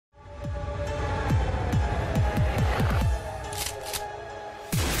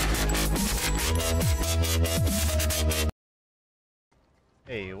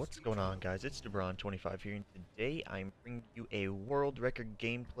Hey, what's going on, guys? It's DeBron25 here, and today I'm bringing you a world record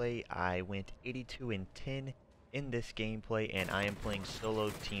gameplay. I went 82 and 10 in this gameplay, and I am playing solo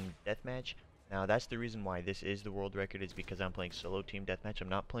team deathmatch. Now, that's the reason why this is the world record, is because I'm playing solo team deathmatch. I'm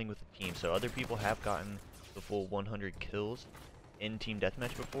not playing with a team, so other people have gotten the full 100 kills in team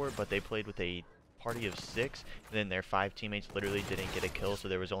deathmatch before, but they played with a party of 6, and then their 5 teammates literally didn't get a kill, so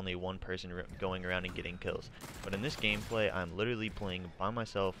there was only one person going around and getting kills. But in this gameplay, I'm literally playing by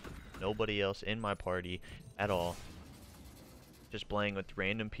myself, nobody else in my party at all, just playing with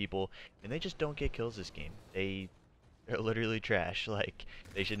random people, and they just don't get kills this game. They're literally trash. Like,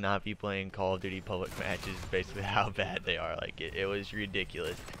 they should not be playing Call of Duty public matches, basically how bad they are. Like, it was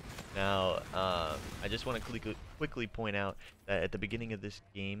ridiculous. Now, I just want to quickly point out that at the beginning of this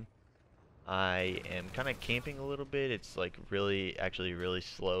game, I am kind of camping a little bit. It's like actually really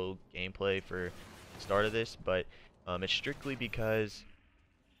slow gameplay for the start of this, but it's strictly because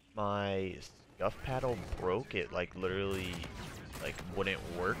my scuff paddle broke. It like literally like wouldn't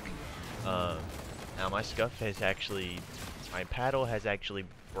work. Um, Now my paddle has actually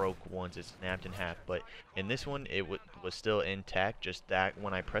broke once. It snapped in half, but in this one it was still intact. Just that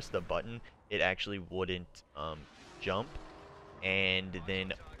when I pressed the button, it actually wouldn't jump. And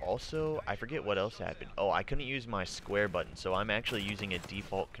then also, I forget what else happened. Oh, I couldn't use my square button, so I'm actually using a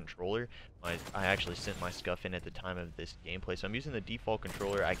default controller. I actually sent my scuff in at the time of this gameplay, so I'm using the default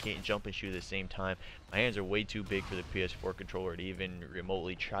controller. I can't jump and shoot at the same time. My hands are way too big for the PS4 controller to even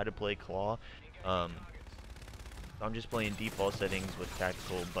remotely try to play claw. So I'm just playing default settings with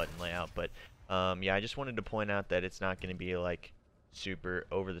tactical button layout. But yeah, I just wanted to point out that it's not going to be like super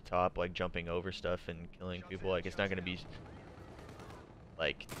over the top, like jumping over stuff and killing people. Like, it's not going to be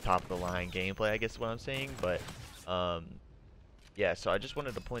like top of the line gameplay, I guess is what I'm saying. But yeah, so I just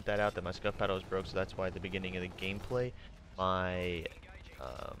wanted to point that out, that my scuff paddle was broke, so that's why at the beginning of the gameplay my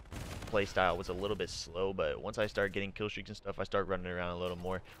play style was a little bit slow. But once I start getting kill streaks and stuff, I start running around a little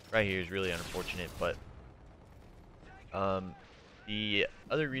more. Right here is really unfortunate. But the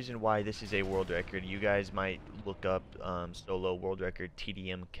other reason why this is a world record, you guys might look up solo world record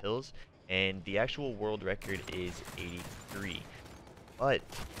TDM kills, and the actual world record is 83. But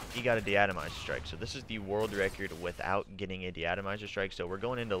he got a deatomizer strike, so this is the world record without getting a deatomizer strike. So we're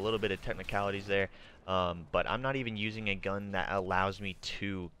going into a little bit of technicalities there, but I'm not even using a gun that allows me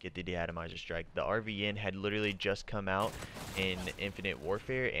to get the deatomizer strike. The RVN had literally just come out in Infinite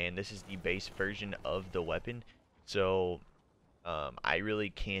Warfare, and this is the base version of the weapon. So I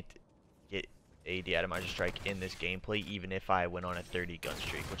really can't get a deatomizer strike in this gameplay, even if I went on a 30 gun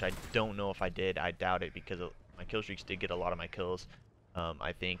streak, which I don't know if I did. I doubt it, because my kill streaks did get a lot of my kills.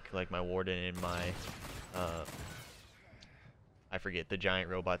 I think like my warden and my I forget the giant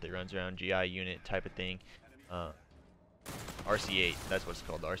robot that runs around, GI unit type of thing, RC8, that's what it's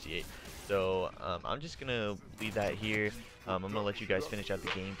called, the RC8. So I'm just gonna leave that here. I'm gonna let you guys finish out the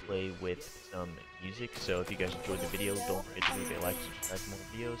gameplay with some music. So if you guys enjoyed the video, don't forget to leave a like, subscribe for more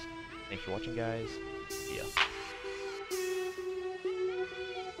videos. Thanks for watching, guys. See ya.